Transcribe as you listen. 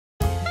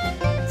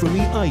from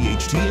the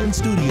IHTN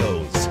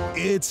studios,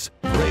 it's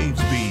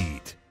Braves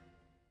Beat.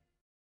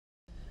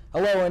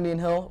 Hello, Indian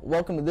Hill.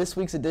 Welcome to this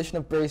week's edition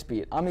of Braves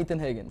Beat. I'm Ethan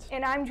Higgins.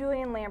 And I'm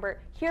Julian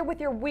Lambert, here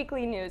with your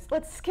weekly news.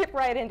 Let's skip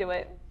right into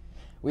it.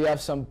 We have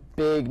some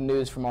big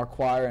news from our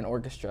choir and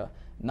orchestra.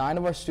 9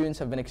 of our students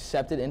have been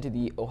accepted into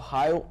the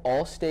Ohio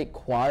All-State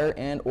Choir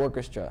and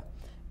Orchestra,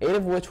 8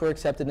 of which were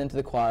accepted into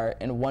the choir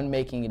and 1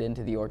 making it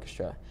into the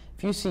orchestra.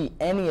 If you see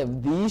any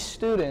of these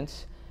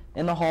students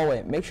in the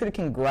hallway, make sure to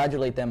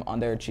congratulate them on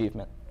their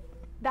achievement.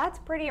 That's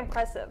pretty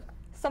impressive.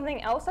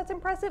 Something else that's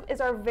impressive is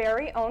our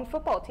very own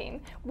football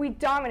team. We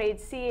dominated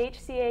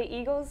CHCA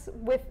Eagles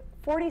with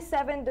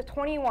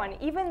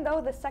 47-21, even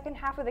though the second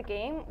half of the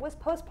game was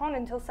postponed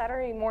until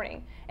Saturday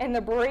morning, and the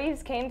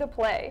Braves came to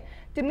play.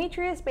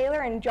 Demetrius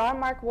Baylor and John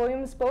Mark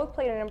Williams both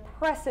played an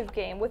impressive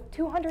game with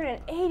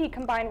 280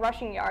 combined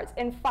rushing yards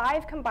and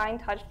 5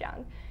 combined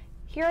touchdowns.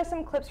 Here are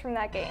some clips from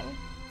that game.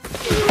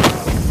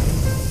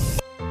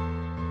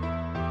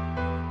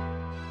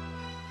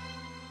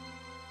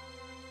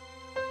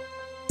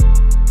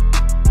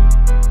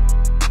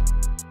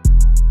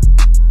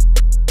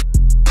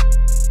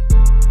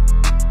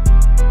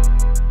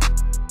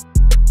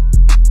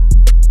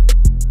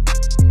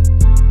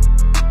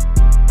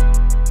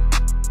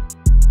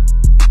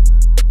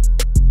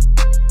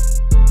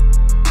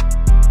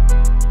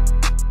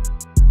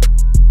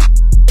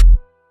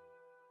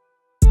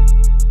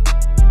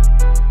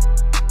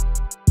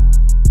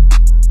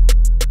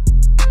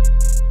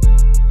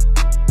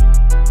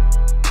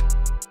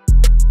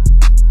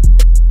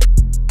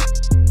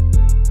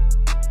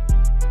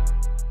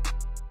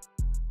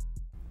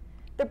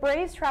 The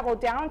Braves travel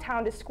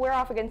downtown to square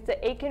off against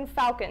the Aiken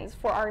Falcons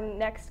for our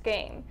next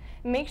game.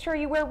 Make sure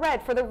you wear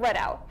red for the red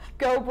out.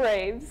 Go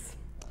Braves!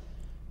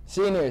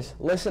 Seniors,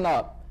 listen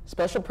up.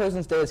 Special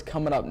President's Day is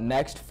coming up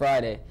next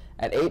Friday.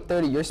 At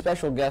 8:30, your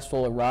special guest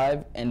will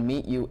arrive and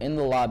meet you in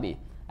the lobby.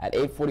 At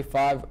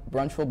 8:45,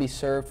 brunch will be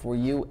served for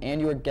you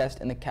and your guest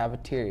in the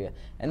cafeteria.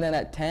 And then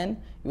at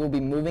 10, you will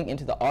be moving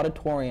into the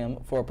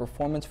auditorium for a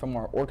performance from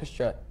our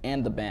orchestra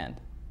and the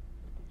band.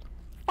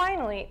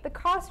 Finally, the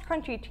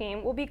cross-country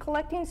team will be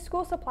collecting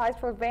school supplies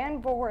for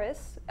Van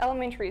Voris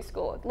Elementary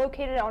School,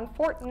 located on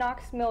Fort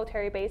Knox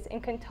Military Base in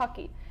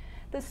Kentucky.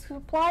 The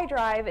supply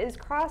drive is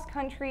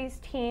cross-country's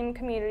team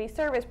community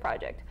service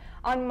project.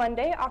 On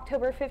Monday,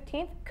 October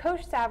 15th,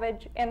 Coach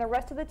Savage and the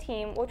rest of the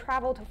team will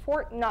travel to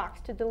Fort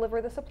Knox to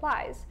deliver the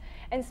supplies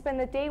and spend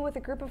the day with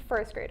a group of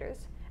first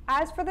graders.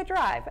 As for the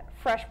drive,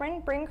 freshmen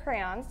bring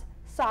crayons,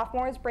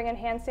 sophomores bring in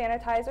hand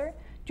sanitizer,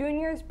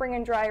 juniors bring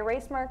in dry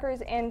erase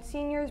markers, and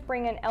seniors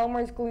bring in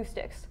Elmer's glue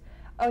sticks.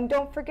 And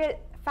don't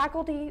forget,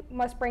 faculty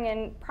must bring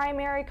in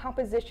primary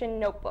composition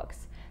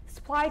notebooks. The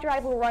supply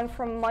drive will run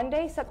from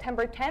Monday,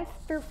 September 10th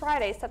through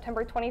Friday,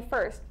 September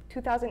 21st,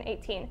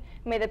 2018.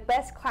 May the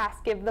best class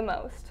give the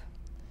most.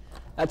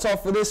 That's all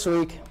for this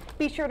week.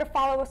 Be sure to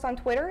follow us on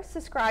Twitter,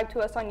 subscribe to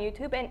us on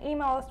YouTube, and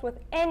email us with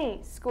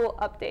any school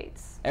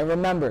updates. And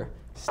remember,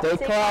 stay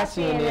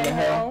classy, Indian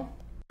Hill.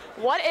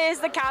 What is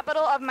the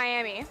capital of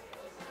Miami?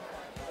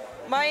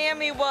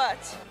 Miami what?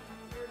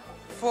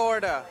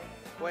 Florida.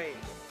 Wait.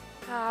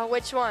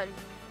 Which one?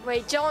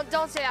 Wait, don't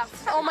say that.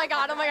 Oh my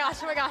god, oh my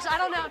gosh, I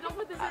don't know. Don't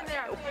put this in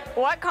there.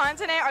 What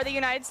continent are the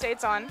United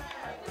States on?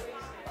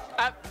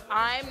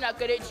 I'm not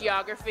good at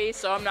geography,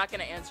 so I'm not going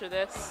to answer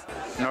this.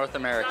 North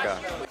America.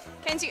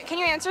 Can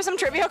you answer some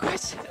trivia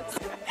questions?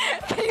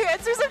 Can you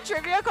answer some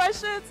trivia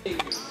questions?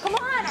 Come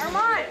on,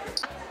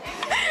 Armand.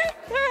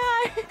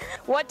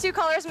 What 2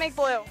 colors make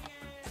blue?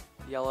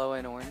 Yellow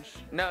and orange.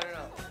 No.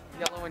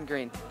 Yellow and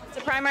green. It's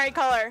a primary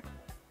color.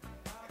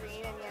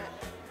 Green and yet.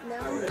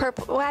 No.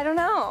 Purple. Well, I don't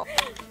know.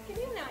 Can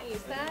you not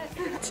use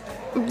that?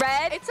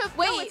 Red. It's a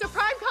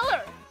prime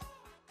color.